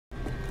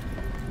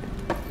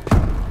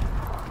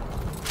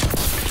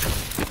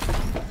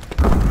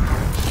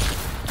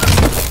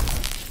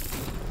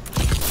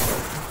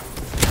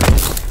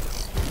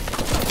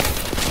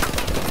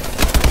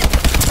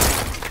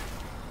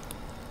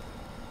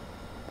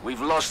We've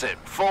lost it.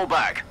 Fall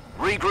back.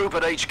 Regroup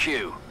at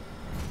HQ.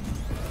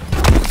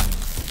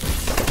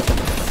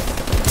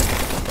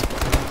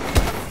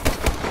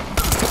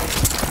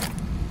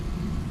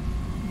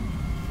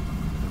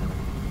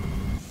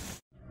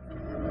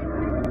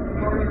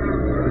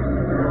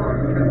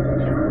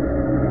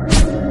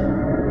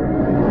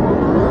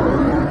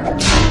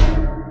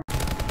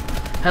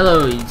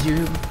 Hello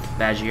YouTube,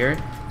 Badge here.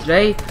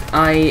 Today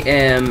I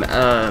am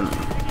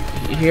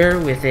here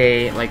with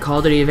a Call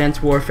of Duty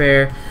Advanced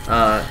Warfare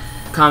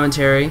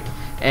commentary,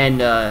 and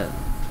to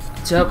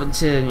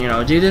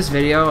do this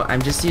video,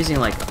 I'm just using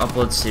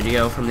Upload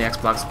Studio from the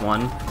Xbox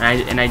One,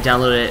 and I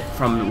downloaded it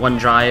from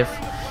OneDrive,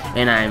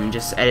 and I'm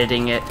just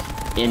editing it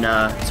in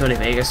Sony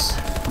Vegas.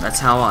 That's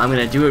how I'm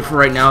gonna do it for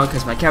right now,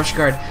 because my capture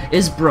card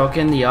is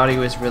broken. The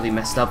audio is really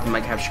messed up in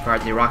my capture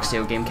card. The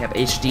Rocksteel Game Cap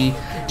HD.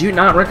 Do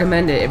not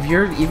recommend it. If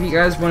you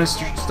guys want to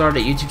start a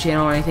YouTube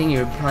channel or anything,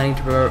 you're planning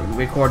to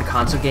record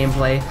console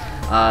gameplay,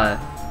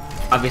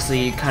 obviously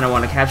you kind of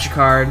want a capture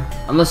card,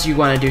 unless you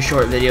want to do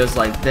short videos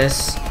like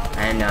this,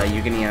 and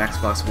you're getting an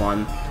Xbox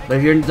One. But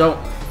if you don't,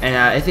 and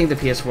I think the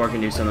PS4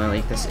 can do something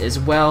like this as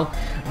well.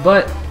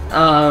 But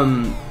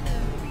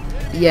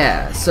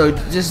yeah. So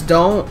just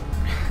don't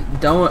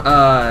get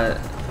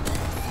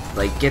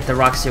the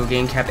Rocksteel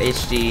Game Cap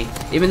HD,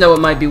 even though it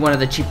might be one of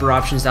the cheaper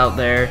options out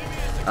there.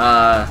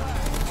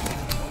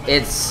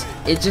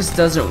 It just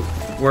doesn't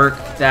work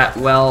that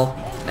well,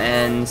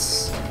 and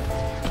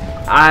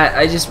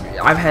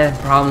I've had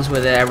problems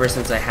with it ever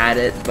since I had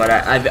it. But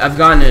I've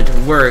gotten it to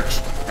work,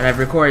 and I've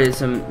recorded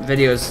some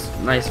videos,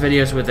 nice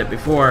videos with it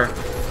before.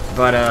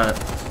 But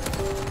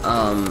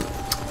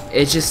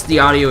it's just the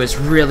audio is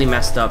really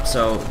messed up,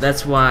 so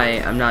that's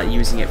why I'm not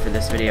using it for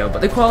this video.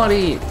 But the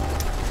quality,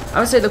 I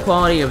would say the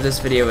quality of this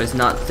video is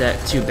not that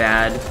too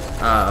bad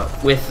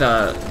with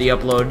the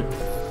upload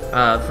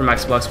from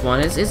Xbox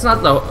One. It's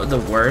not the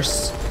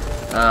worst.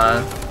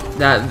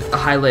 That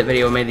highlight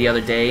video I made the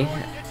other day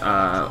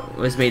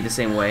was made the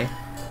same way,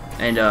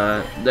 and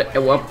the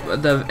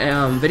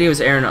videos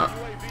Aaron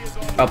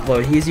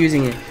upload, he's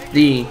using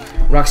the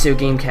Rocksteel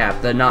Game Cap,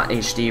 the not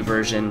HD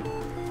version,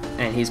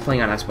 and he's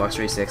playing on Xbox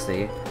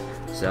 360.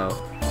 So,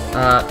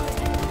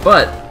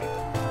 but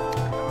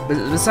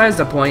besides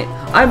the point,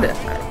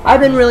 I've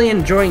been really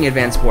enjoying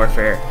Advanced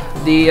Warfare.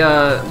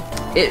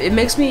 It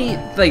makes me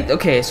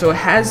okay, so it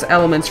has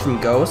elements from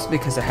Ghost,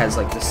 because it has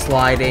the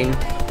sliding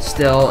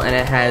still, and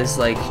it has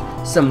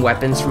some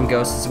weapons from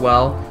Ghost as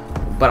well.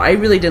 But I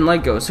really didn't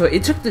like Ghost, so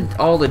it took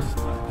all the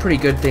pretty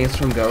good things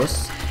from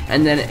Ghost,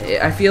 and then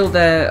I feel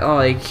that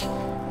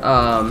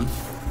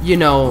you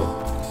know,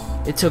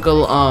 it took a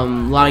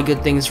lot of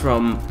good things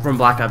from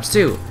Black Ops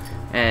 2,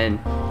 and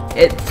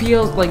it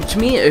feels to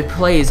me it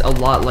plays a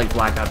lot like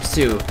Black Ops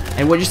 2.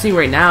 And what you're seeing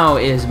right now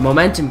is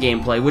momentum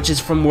gameplay, which is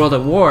from World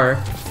at War,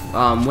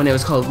 when it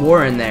was called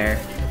War in there,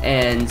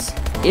 and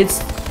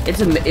it's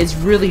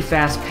really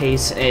fast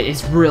paced.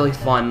 It's really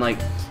fun.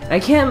 I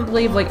can't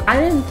believe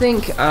I didn't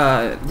think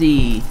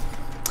the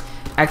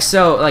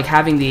XO,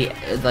 having the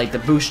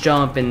boost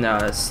jump and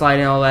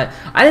sliding and all that,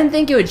 I didn't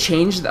think it would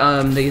change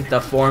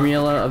the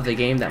formula of the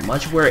game that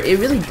much, where it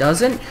really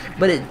doesn't,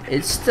 but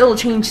it still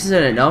changes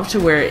it enough to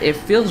where it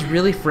feels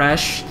really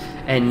fresh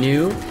and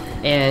new.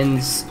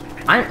 And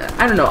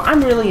I don't know,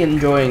 I'm really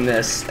enjoying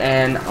this,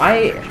 and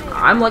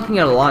I'm liking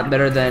it a lot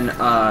better than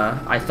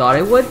I thought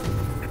I would.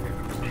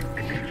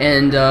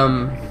 And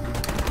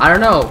I don't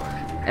know,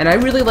 and I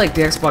really like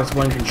the Xbox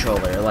One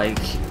controller.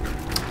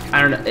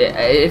 I don't know,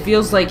 it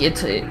feels like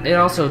it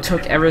also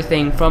took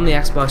everything from the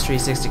Xbox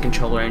 360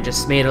 controller and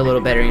just made it a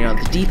little better. You know,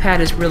 the D-pad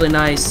is really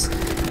nice,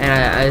 and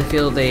I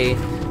feel the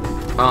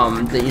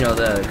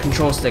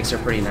control sticks are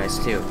pretty nice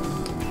too.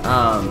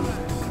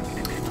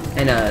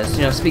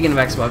 Speaking of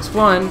Xbox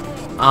One,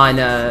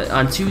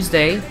 on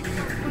Tuesday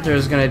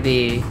there's gonna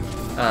be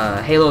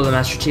Halo: The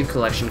Master Chief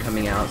Collection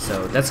coming out,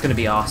 so that's gonna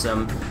be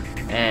awesome,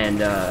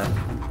 and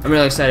I'm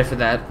really excited for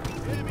that.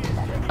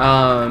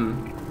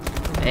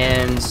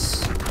 And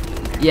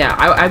yeah,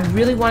 I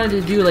really wanted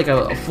to do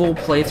a full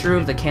playthrough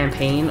of the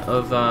campaign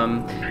of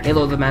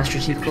Halo: The Master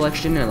Chief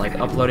Collection and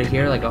upload it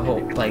here, a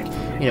whole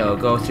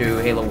go through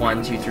Halo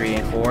 1, 2, 3,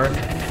 and 4.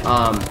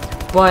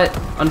 But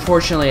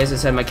unfortunately, as I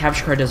said, my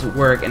capture card doesn't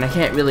work, and I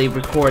can't really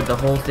record the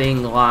whole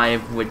thing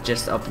live with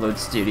just Upload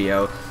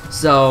Studio.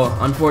 So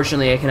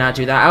unfortunately, I cannot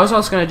do that. I was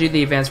also going to do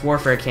the Advanced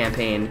Warfare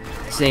campaign,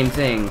 same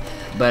thing,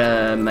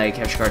 but my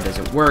capture card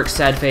doesn't work.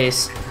 Sad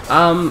face.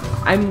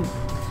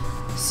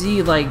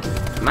 See, my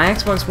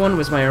Xbox One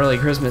was my early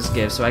Christmas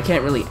gift, so I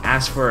can't really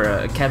ask for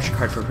a capture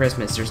card for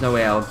Christmas. There's no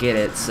way I'll get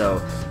it, so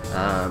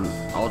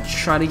I'll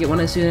try to get one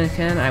as soon as I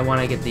can. I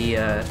want to get the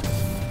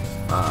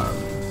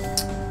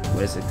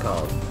what is it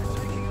called?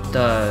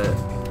 The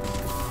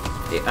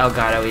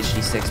Elgato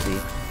HD60.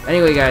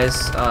 Anyway,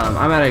 guys,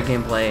 I'm out of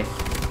gameplay,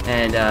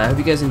 and I hope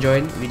you guys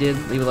enjoyed. If you did,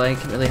 leave a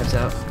like. It really helps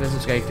out. Go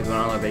subscribe to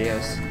all our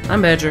videos.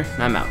 I'm Badger,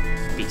 and I'm out.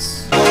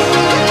 Peace.